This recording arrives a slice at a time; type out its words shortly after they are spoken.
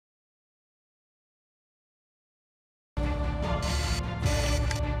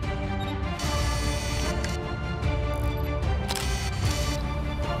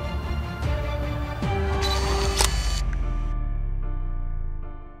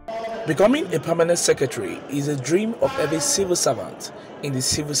Becoming a permanent secretary is a dream of every civil servant in the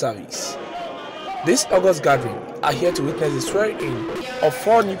civil service. This August gathering are here to witness the swearing-in of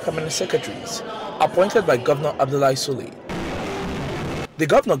 4 new permanent secretaries appointed by Governor Abdullahi Sule. The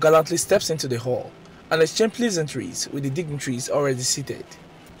governor gallantly steps into the hall and exchanges pleasantries with the dignitaries already seated.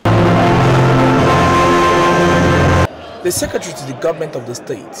 The secretary to the government of the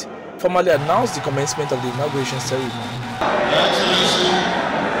state formally announced the commencement of the inauguration ceremony. Your Excellency,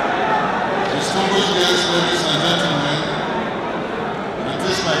 distinguished guests, ladies and gentlemen, it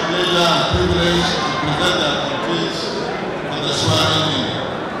is my pleasure and privilege to present the appointees for the swearing-in.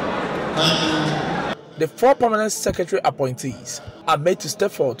 Thank you. The 4 permanent secretary appointees are made to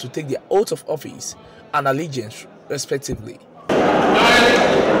step forward to take their oath of office and allegiance, respectively.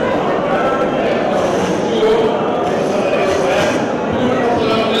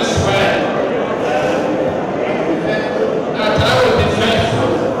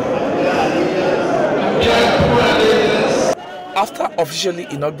 After officially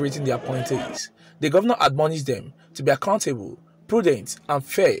inaugurating the appointees, the governor admonished them to be accountable, prudent, and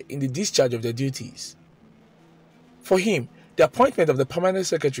fair in the discharge of their duties. For him, the appointment of the permanent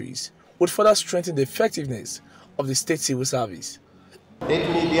secretaries would further strengthen the effectiveness of the state civil service. Let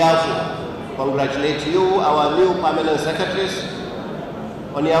me therefore congratulate you, our new permanent secretaries,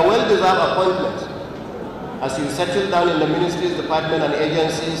 on your well-deserved appointment as you settle down in the ministries, departments, and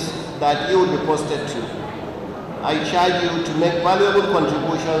agencies that you will be posted to. I charge you to make valuable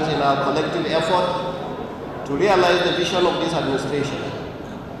contributions in our collective effort to realize the vision of this administration.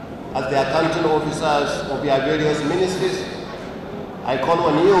 As the accounting officers of your various ministries, I call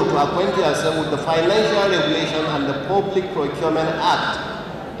on you to acquaint yourself with the Financial Regulation and the Public Procurement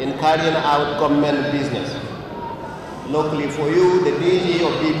Act in carrying out government business. Luckily for you, the DG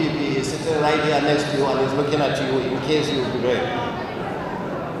of BPP is sitting right here next to you and is looking at you in case you will be ready.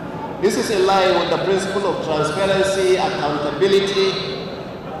 This is in line with the principle of transparency, accountability,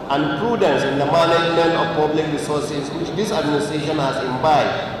 and prudence in the management of public resources, which this administration has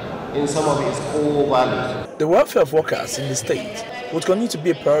imbibed in some of its core values. The welfare of workers in the state would continue to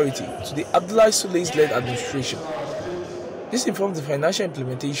be a priority to the Abdullahi Sule's-led administration. This informs the financial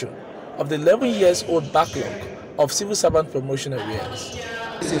implementation of the 11-years-old backlog of civil servant promotion arrears.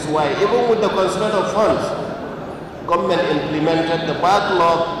 This is why, even with the constraint of funds, government implemented the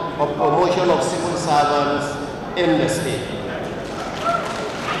backlog of promotion of civil servants in the state.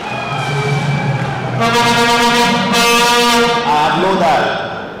 I have no doubt,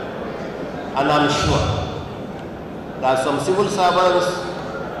 and I'm sure, that some civil servants,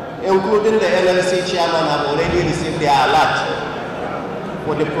 including the NLC chairman, have already received their alert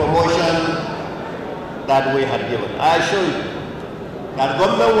for the promotion that we had given. I assure you that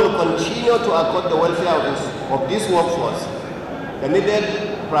government will continue to accord the welfare of this workforce the needed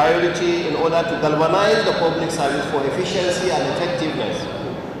priority in order to galvanize the public service for efficiency and effectiveness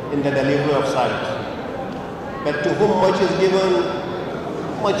in the delivery of service. But to whom much is given,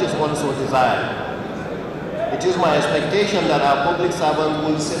 much is also desired. It is my expectation that our public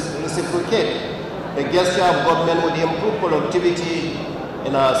servants will reciprocate the gesture of government with improved productivity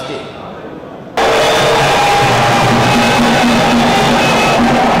in our state.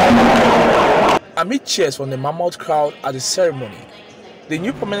 Amid cheers from the mammoth crowd at the ceremony, the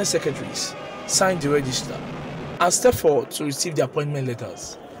new permanent secretaries signed the register and stepped forward to receive the appointment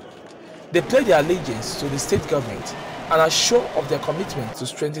letters. They pledged their allegiance to the state government and are sure of their commitment to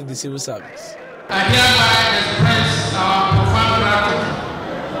strengthen the civil service. I hereby express our profound gratitude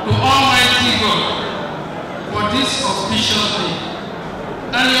to Almighty God for this auspicious day,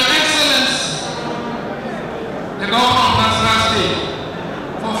 and Your Excellency, the Governor of Nasarawa State,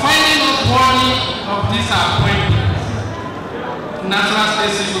 for finding us worthy of this appointment to Nasarawa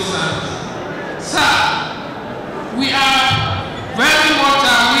State Civil Service. Sir, we are very much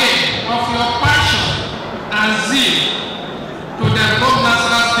aware of your passion and zeal to develop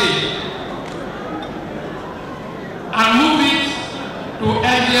Nasarawa State and move it to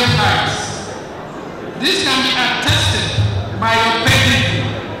earlier heights. This can be attested by your pedigree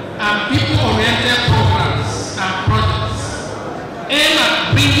and people-oriented programs and projects aimed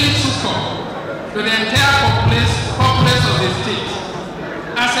at bringing support to the entire populace of the state,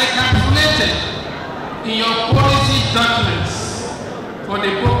 as encapsulated in your policy documents for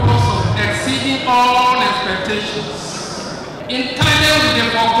the purpose of exceeding all expectations. In tandem with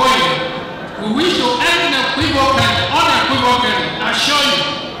the foregoing, we wish to unequivocally assure you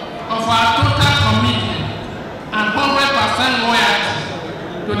of our total commitment and 100% loyalty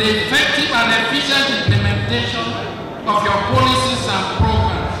to the effective and efficient implementation of your policies and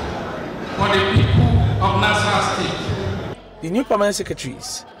programs for the people of Nasarawa State. The new permanent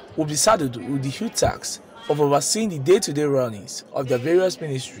secretaries will be saddled with the huge task of overseeing the day-to-day runnings of their various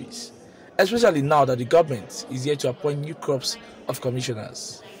ministries, especially now that the government is yet to appoint new crops of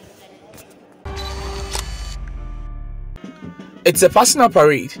commissioners. It's a personal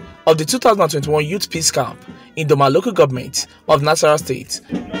parade of the 2021 Youth Peace Camp in Doma local government of Nasarawa State.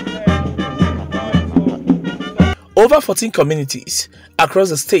 Over 14 communities across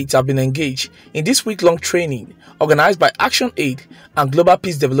the state have been engaged in this week-long training organized by Action Aid and Global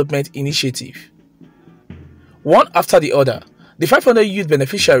Peace Development Initiative. One after the other, the 500 youth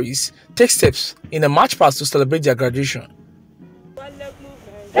beneficiaries take steps in a march past to celebrate their graduation.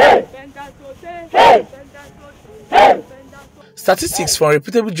 Statistics from a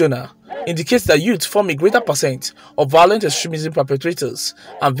reputable journal indicates that youth form a greater percent of violent extremism perpetrators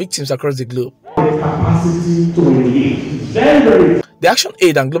and victims across the globe. The Action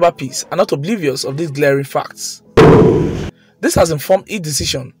Aid and Global Peace are not oblivious of these glaring facts. This has informed its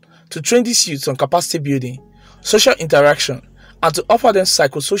decision to train these youths on capacity building, social interaction, and to offer them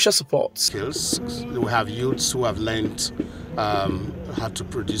psychosocial support. Skills. We have youths who have learned how to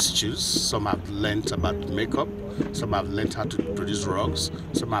produce juice. Some have learned about makeup. Some have learned how to produce rugs.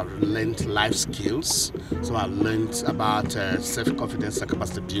 Some have learned life skills. Some have learned about self-confidence and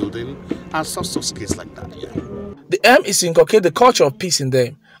capacity building and sorts of skills like that. Yeah. The aim is to inculcate the culture of peace in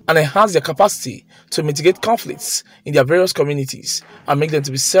them and enhance their capacity to mitigate conflicts in their various communities and make them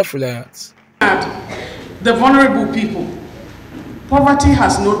to be self-reliant. The vulnerable people. Poverty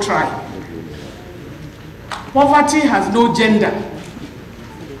has no tribe. Poverty has no gender.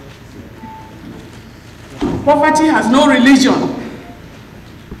 Poverty has no religion.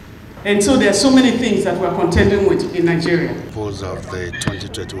 And so there are so many things that we're contending with in Nigeria. The purpose of the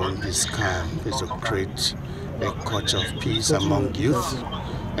 2021 Peace Camp is to create a culture of peace among youth,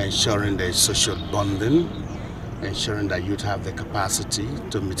 ensuring there is social bonding, ensuring that youth have the capacity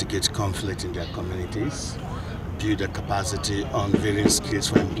to mitigate conflict in their communities, build a capacity on varying skills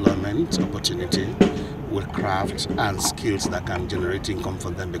for employment opportunity, with craft and skills that can generate income for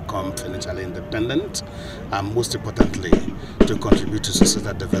them, become financially independent, and most importantly, to contribute to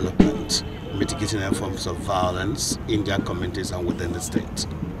societal development, mitigating any forms of violence in their communities and within the state.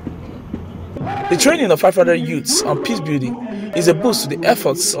 The training of 500 youths on peace building is a boost to the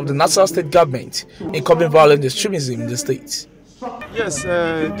efforts of the Nasarawa state government in curbing violent extremism in the state. Yes,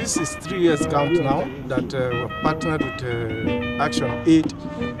 this is 3 years camp now that we're partnered with Action Aid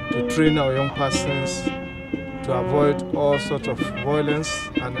to train our young persons to avoid all sorts of violence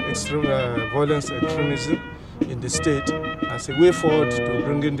and extremism in the state as a way forward to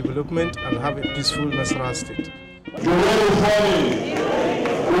bring in development and have a peaceful Nasarawa state.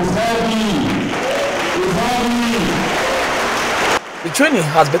 The training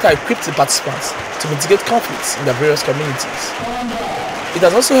has better equipped the participants to mitigate conflicts in their various communities. It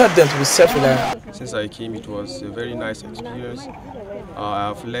has also helped them to be self-reliant. Since I came, it was a very nice experience. I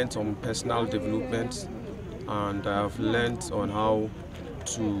have learned on personal development, and I have learned on how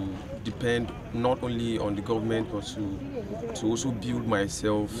to depend not only on the government but to also build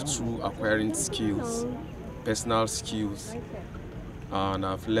myself through acquiring skills, personal skills. And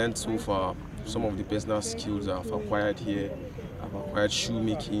I've learned so far some of the personal skills I've acquired here. I've acquired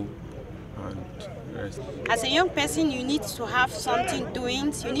shoemaking and the rest. As a young person, you need to have something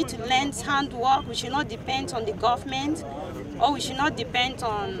doing. You need to learn handwork. We should not depend on the government, or we should not depend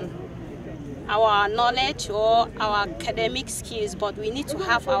on our knowledge or our academic skills, but we need to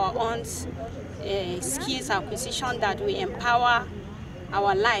have our own skills acquisition that will empower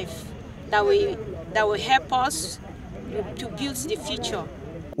our life, that will help us to build the future.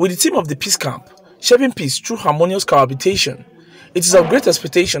 With the theme of the Peace Camp, shaping peace through harmonious cohabitation, it is of great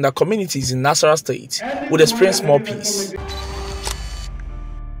expectation that communities in Nasarawa State would experience more peace.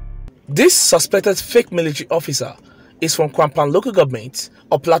 This suspected fake military officer is from Kwampan local government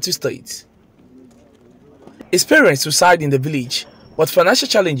of Plateau State. His parents reside in the village, but financial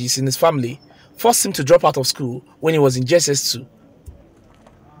challenges in his family forced him to drop out of school when he was in JSS2.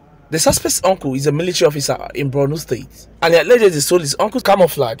 The suspect's uncle is a military officer in Borno State, and he allegedly stole his uncle's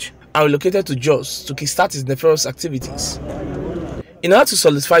camouflage and relocated to Jos to kickstart his nefarious activities. In order to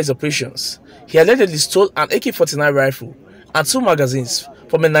solidify his operations, he allegedly stole an AK-49 rifle and 2 magazines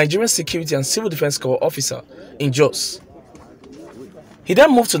from a Nigerian Security and Civil Defense Corps officer in Jos. He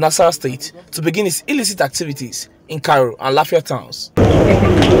then moved to Nasarawa State to begin his illicit activities in Cairo and Lafia towns.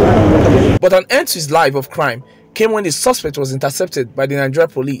 But an end to his life of crime came when the suspect was intercepted by the Nigerian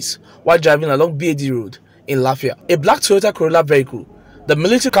police while driving along BAD Road in Lafia. A black Toyota Corolla vehicle, the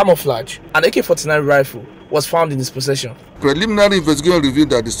military camouflage, and AK-49 rifle was found in his possession. Preliminary investigation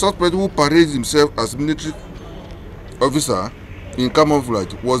revealed that the suspect, who parades himself as military officer, in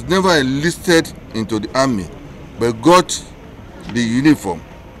camouflage was never enlisted into the army but got the uniform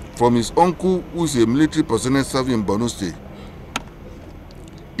from his uncle, who is a military personnel serving in Borno State.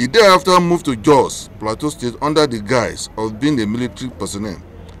 He thereafter moved to Jos, Plateau State, under the guise of being a military personnel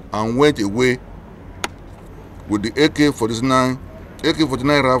and went away with the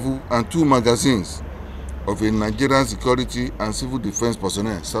AK-49 rifle and 2 magazines of a Nigerian security and civil defense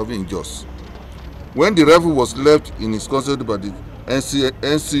personnel serving in Jos. When the rifle was left in his custody by the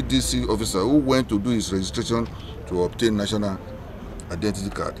NCDC officer who went to do his registration to obtain national identity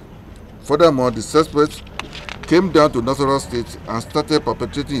card. Furthermore, the suspect came down to Nasarawa State and started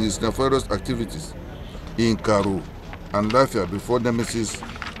perpetrating his nefarious activities in Karu and Lafia before Nemesis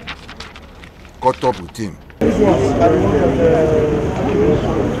caught up with him.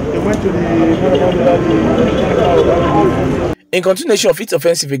 In continuation of its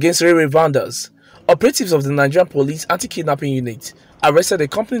offensive against railway vandals, operatives of the Nigerian Police Anti-Kidnapping Unit arrested a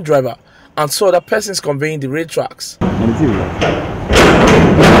company driver and 2 other persons conveying the rail tracks.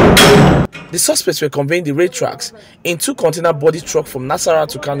 The suspects were conveying the rail tracks in 2 container body trucks from Nasarawa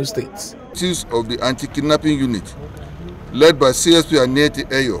to Kano State. Chiefs of the Anti-Kidnapping Unit, led by CSP Anieti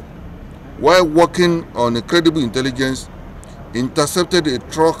Eyo, while working on a credible intelligence, intercepted a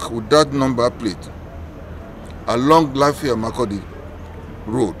truck with that number plate along Lafia Makodi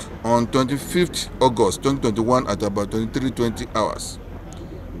Road on 25th August 2021 at about 23:20 hours.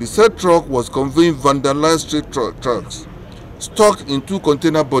 The said truck was conveying vandalized street trucks stuck in 2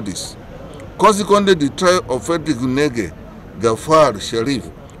 container bodies. Consequently, the tribe of Frederick Nege, Gafar Sharif,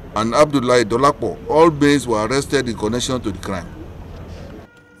 and Abdullahi Dolapo, all males, were arrested in connection to the crime.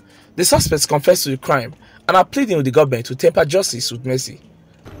 The suspects confessed to the crime and are pleading with the government to temper justice with mercy.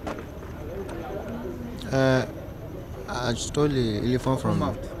 I stole the elephant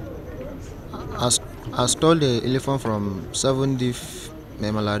from 70th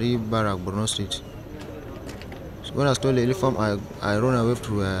Memalari Barak, Borno State. So when I stole the elephant, I ran away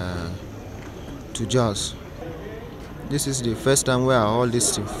to Jos. This is the first time where I hold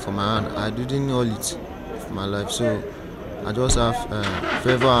this thing for my hand. I didn't hold it for my life, so I just have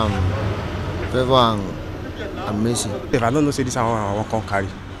favor and mercy. If I don't know, say this I won't carry.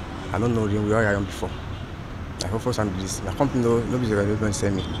 I don't know we all am before. I hope for some this. My company nobody's going to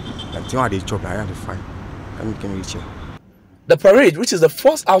send me. Like the one they chop, I have to find. I can reach here. The parade, which is the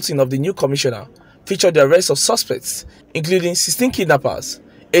first outing of the new commissioner, featured the arrest of suspects, including 16 kidnappers,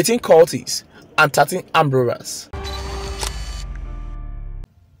 18 cultists, and 13 armed robbers.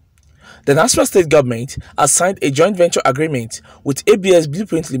 The Nasarawa State government has signed a joint venture agreement with ABS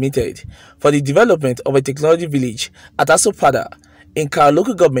Blueprint Limited for the development of a technology village at Asopada in Kara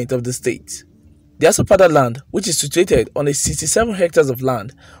local government of the state. The Asopada land, which is situated on a 67 hectares of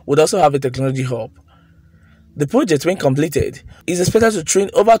land, would also have a technology hub. The project, when completed, is expected to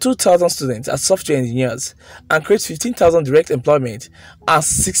train over 2,000 students as software engineers and create 15,000 direct employment and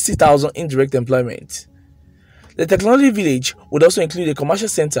 60,000 indirect employment. The technology village would also include a commercial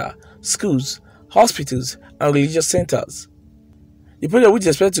center, schools, hospitals, and religious centers. The project, which is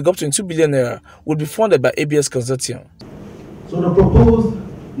expected to go up to 2 billion naira, would be funded by ABS Consortium. So the proposed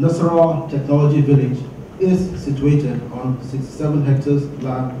Nasarawa Technology Village is situated on 67 hectares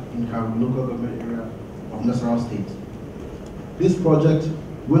land in Karu local government area of Nasarawa State. This project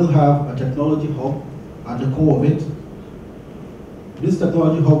will have a technology hub at the core of it. This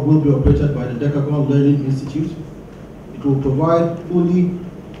technology hub will be operated by the Decagon Learning Institute. It will provide fully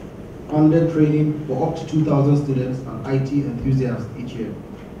funded training for up to 2,000 students and IT enthusiasts each year.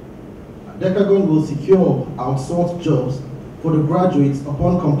 Decagon will secure outsourced jobs for the graduates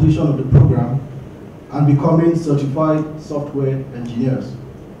upon completion of the program and becoming certified software engineers.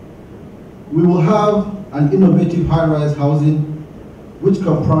 We will have an innovative high-rise housing which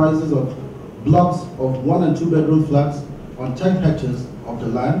comprises of blocks of 1 and 2 bedroom flats on 10 hectares of the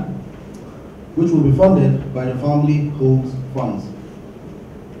land, which will be funded by the Family Homes Funds.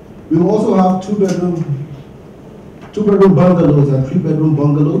 We will also have 2-bedroom bungalows and 3-bedroom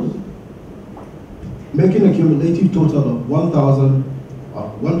bungalows, making a cumulative total of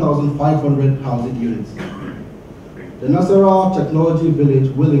 1,500 housing units. The Nasarawa Technology Village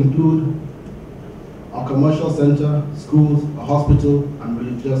will include a commercial center, schools, a hospital, and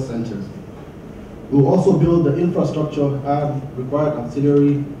religious centers. We will also build the infrastructure and required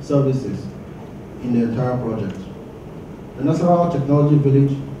ancillary services in the entire project. The Nasarawa Technology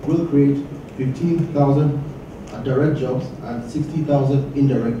Village will create 15,000 direct jobs and 60,000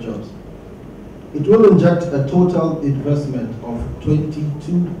 indirect jobs. It will inject a total investment of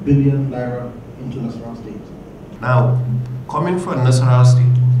 22 billion naira into Nasarawa State. Now, coming from Nasarawa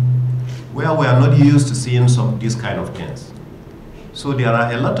State, where we are not used to seeing some these kind of things, So there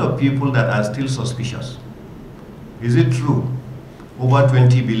are a lot of people that are still suspicious. Is it true? Over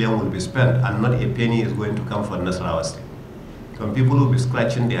 20 billion will be spent and not a penny is going to come from Nasarawa State. Some people will be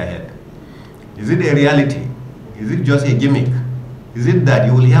scratching their head. Is it a reality? Is it just a gimmick? Is it that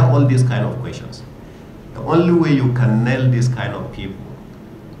you will hear all these kind of questions? The only way you can nail this kind of people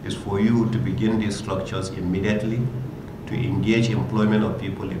is for you to begin these structures immediately, to engage employment of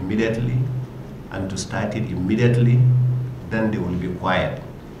people immediately, and to start it immediately. Then they will be quiet,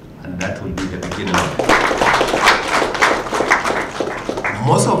 and that will be the beginning of it.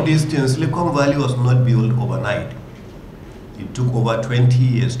 Most of these things, Silicon Valley was not built overnight. It took over 20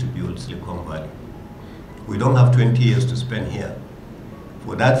 years to build Silicon Valley. We don't have 20 years to spend here.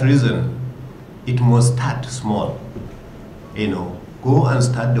 For that reason, it must start small. Go and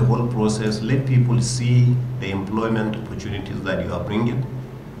start the whole process. Let people see the employment opportunities that you are bringing.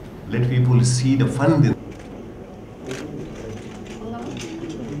 Let people see the funding.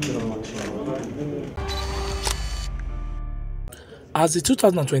 As the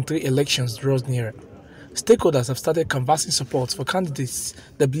 2023 elections draws nearer, stakeholders have started canvassing support for candidates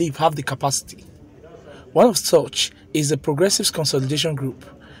they believe have the capacity. One of such is the Progressives Consolidation Group,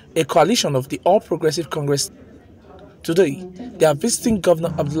 a coalition of the All Progressive Congress. Today, they are visiting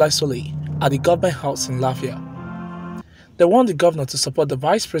Governor Abdullahi Soleh at the Government House in Lafia. They want the governor to support the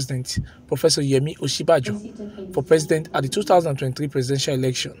Vice President, Professor Yemi Osinbajo, for president at the 2023 presidential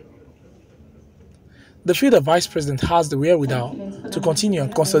election. They feel the Vice President has the wherewithal to continue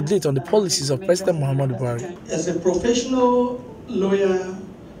and consolidate on the policies of President Muhammadu Buhari. As a professional lawyer,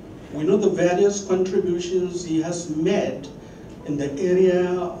 we know the various contributions he has made in the area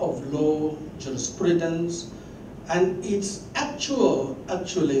of law, jurisprudence, and its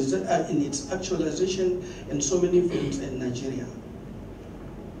actualization in so many fields in Nigeria.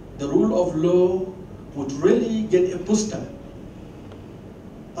 The rule of law would really get a booster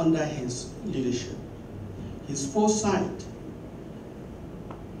under his leadership. His foresight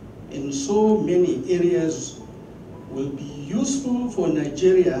in so many areas will be useful for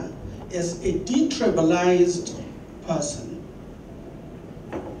Nigeria as a detribalized person,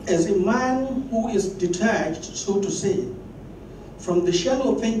 as a man who is detached, so to say, from the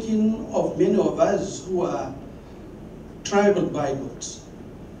shallow thinking of many of us who are tribal bigots.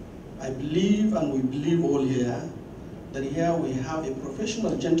 I believe, and we believe all here, that here we have a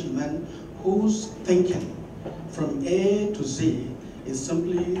professional gentleman whose thinking from A to Z is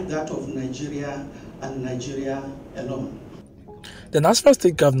simply that of Nigeria and Nigeria alone. The Nasarawa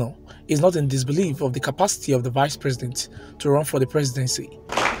State Governor is not in disbelief of the capacity of the Vice President to run for the presidency.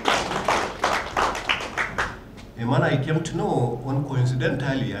 A man I came to know,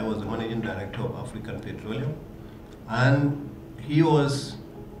 coincidentally, I was the Managing Director of African Petroleum, and he was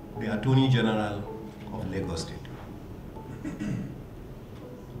the Attorney General of Lagos State.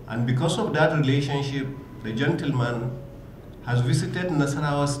 And because of that relationship, the gentleman has visited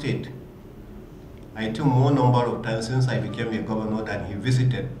Nasarawa State, I think more number of times since I became a governor than he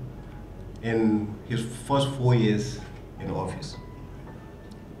visited in his first 4 years in office.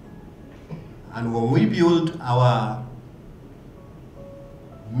 And when we built our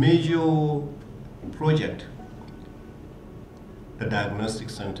major project, the diagnostic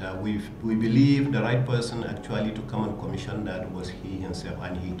center, we believe the right person actually to come and commission that was he himself,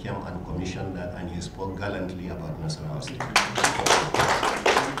 and he came and commissioned that, and he spoke gallantly about Nasarawa State.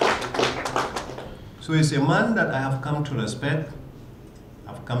 So he's a man that I have come to respect,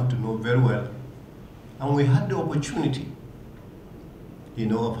 I've come to know very well, and we had the opportunity,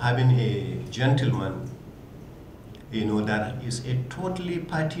 of having a gentleman, that is a totally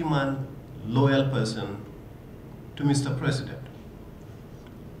party man, loyal person to Mr. President.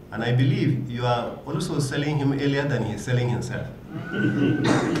 And I believe you are also selling him earlier than he's selling himself,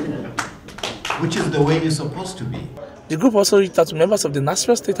 which is the way it's supposed to be. The group also reached out to members of the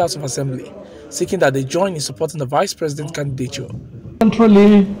Nasarawa State House of Assembly, seeking that they join in supporting the Vice President candidature.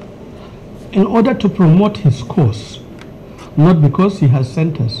 Centrally, in order to promote his cause, not because he has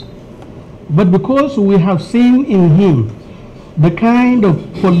sent us, but because we have seen in him the kind of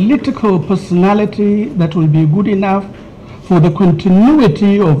political personality that will be good enough for the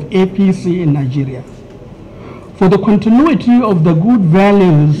continuity of APC in Nigeria, for the continuity of the good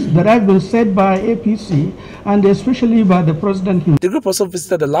values that have been set by APC and especially by the President himself. The group also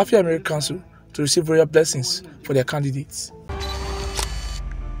visited the Lafia American Council to receive royal blessings for their candidates.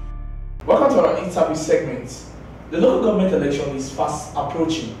 Welcome to our interview segment. The local government election is fast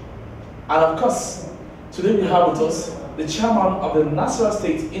approaching, and of course, today we have with us the chairman of the Nasarawa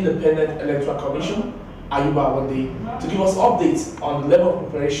State Independent Electoral Commission, Ayuba Awande, to give us updates on the level of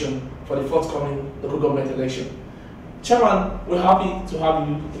preparation for the forthcoming local government election. Chairman, we're happy to have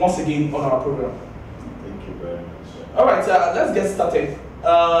you once again on our program. Thank you very much. All right, let's get started.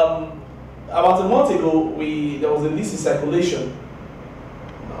 About a month ago, there was a list in circulation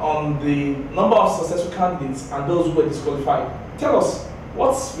on the number of successful candidates and those who were disqualified. Tell us,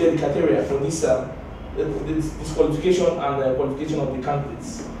 what's the criteria for this disqualification and the qualification of the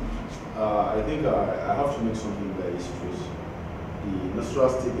candidates? I think I have to make something very straight. The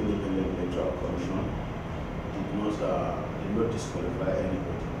Nasarawa State Independent Electoral Commission did not disqualify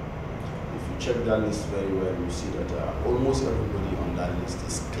anybody. If you check that list very well, you see that almost everybody on that list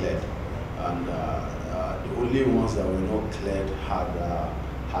is cleared, and the only ones that were not cleared had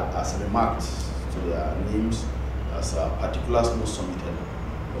as remarked to their names as particulars not submitted.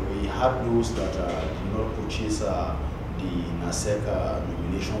 But we had those that did not purchase the NASEC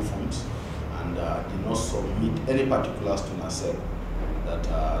nomination forms and did not submit any particulars to NASEC that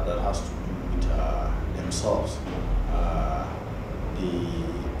has to do with themselves.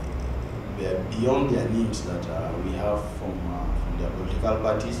 They are beyond their names that we have from their political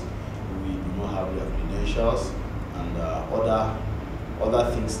parties. We do not have their credentials and other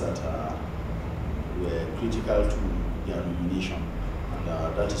things that were critical to their nomination. And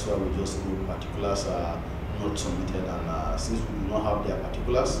that is why we just know particulars are not submitted, and since we do not have their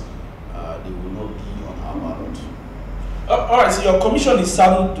particulars, they will not be on our ballot. All right, so your commission is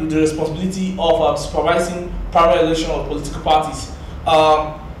saddled with the responsibility of supervising primary election of political parties.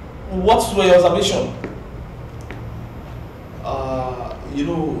 What were your observations?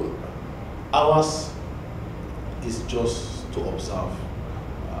 Ours is just to observe.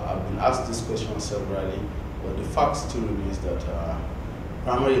 I've been asked this question severally, but the fact still remains that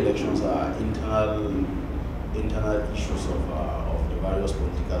primary elections are internal issues of the various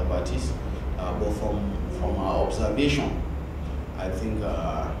political parties. But from our observation, I think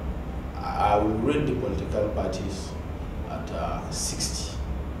I will rate the political parties at 60.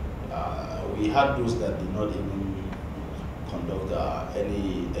 We had those that did not even conduct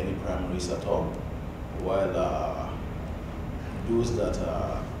any primaries at all, while those that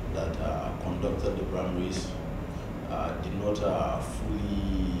conducted the primaries did not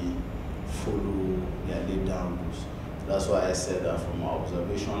fully follow their laid down rules. That's why I said that from our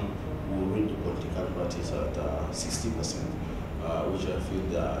observation, we will rate the political parties at 60%, which I feel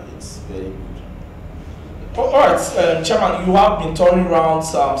that it's very good. All right, Chairman, you have been touring around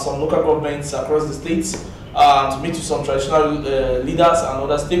some local governments across the states to meet with some traditional leaders and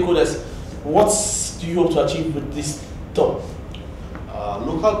other stakeholders. What do you hope to achieve with this tour?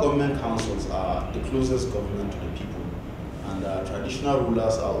 Local government councils are the closest government to the people, and traditional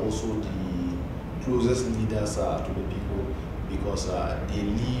rulers are also the closest leaders to the people, because they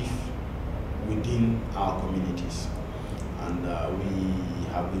live within our communities. And we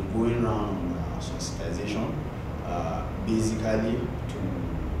have been going around sensitization, basically to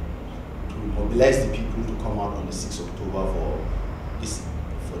mobilize the people to come out on the 6th of October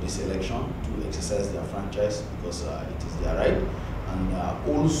for this election, to exercise their franchise, because it is their right, and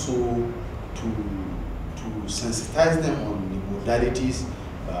also to sensitize them on the modalities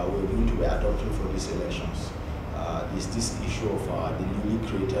we're going to be adopting for these elections. There's this issue of the newly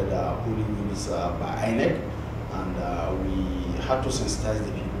created polling units by INEC, and we had to sensitize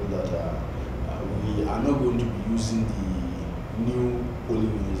the people that we are not going to be using the new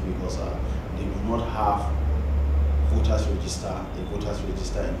polling units because they do not have a voters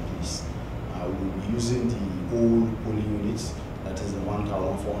register in place. We'll be using the old polling units, that is the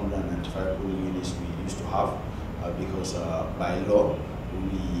 1,495 polling units we used to have, because by law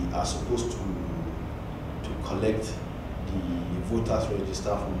we are supposed to collect the voters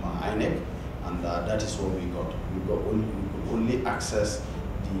register from INEC, and that is what we got. We could only access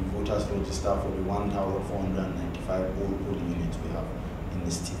the voters register for the 1,495 old polling units we have in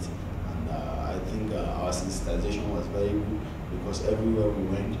the state. And I think our sensitization was very good, because everywhere we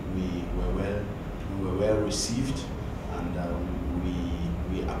went, we were well received, and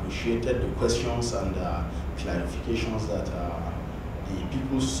we appreciated the questions and clarifications that the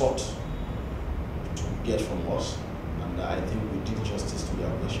people sought to get from us. And I think we did justice to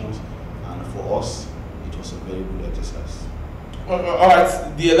their questions, and for us, it was a very good exercise. All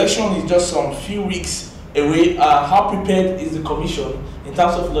right, the election is just some few weeks away. How prepared is the Commission in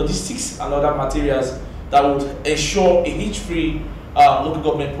terms of logistics and other materials that would ensure a hitch-free local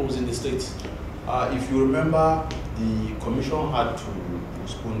government polls in the state? If you remember, the Commission had to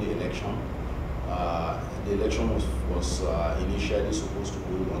postpone the election. The election was initially supposed to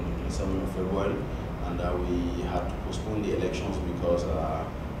hold on the 27th of February, and we had to postpone the elections because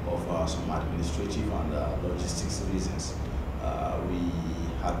of some administrative and logistics reasons. We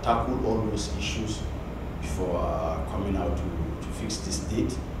had tackled all those issues before coming out to fix this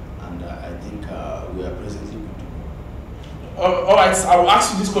date, and I think we are presently good to go. All right, I will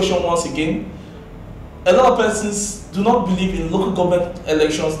ask you this question once again. A lot of persons do not believe in local government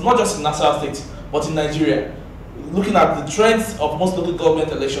elections, not just in Nasarawa State, but in Nigeria. Looking at the trends of most local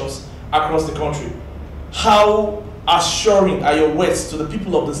government elections across the country, how assuring are your words to the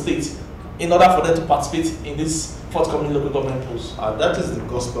people of the state in order for them to participate in this forthcoming local government polls? That is the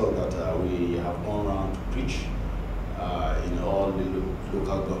gospel that we have gone around to preach in all the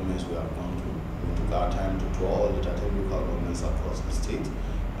local governments we have gone to. We took our time to tour all the 13 local governments across the state,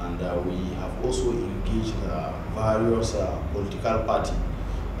 and we have also engaged various political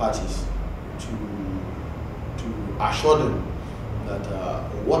parties to assure them that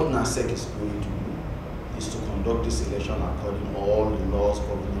what NASEC is going to do is to conduct this election according to all the laws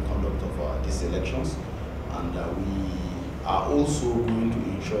governing conduct of these elections, and we are also going to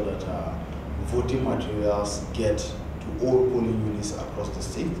ensure that voting materials get to all polling units across the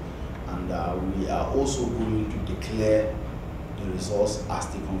state, and we are also going to declare the results as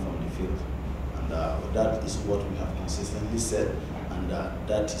they come from the field, and that is what we have consistently said, and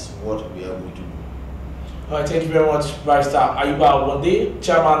that is what we are going to do. All right, thank you very much, Barrister Ayuba Wande,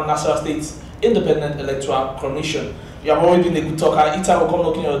 Chairman, Nasarawa State Independent Electoral Commission. You have always been a good talker. Each time we come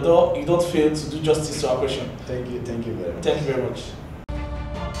knocking on your door, you don't fail to do justice to our question. Thank you very much. Thank you very much.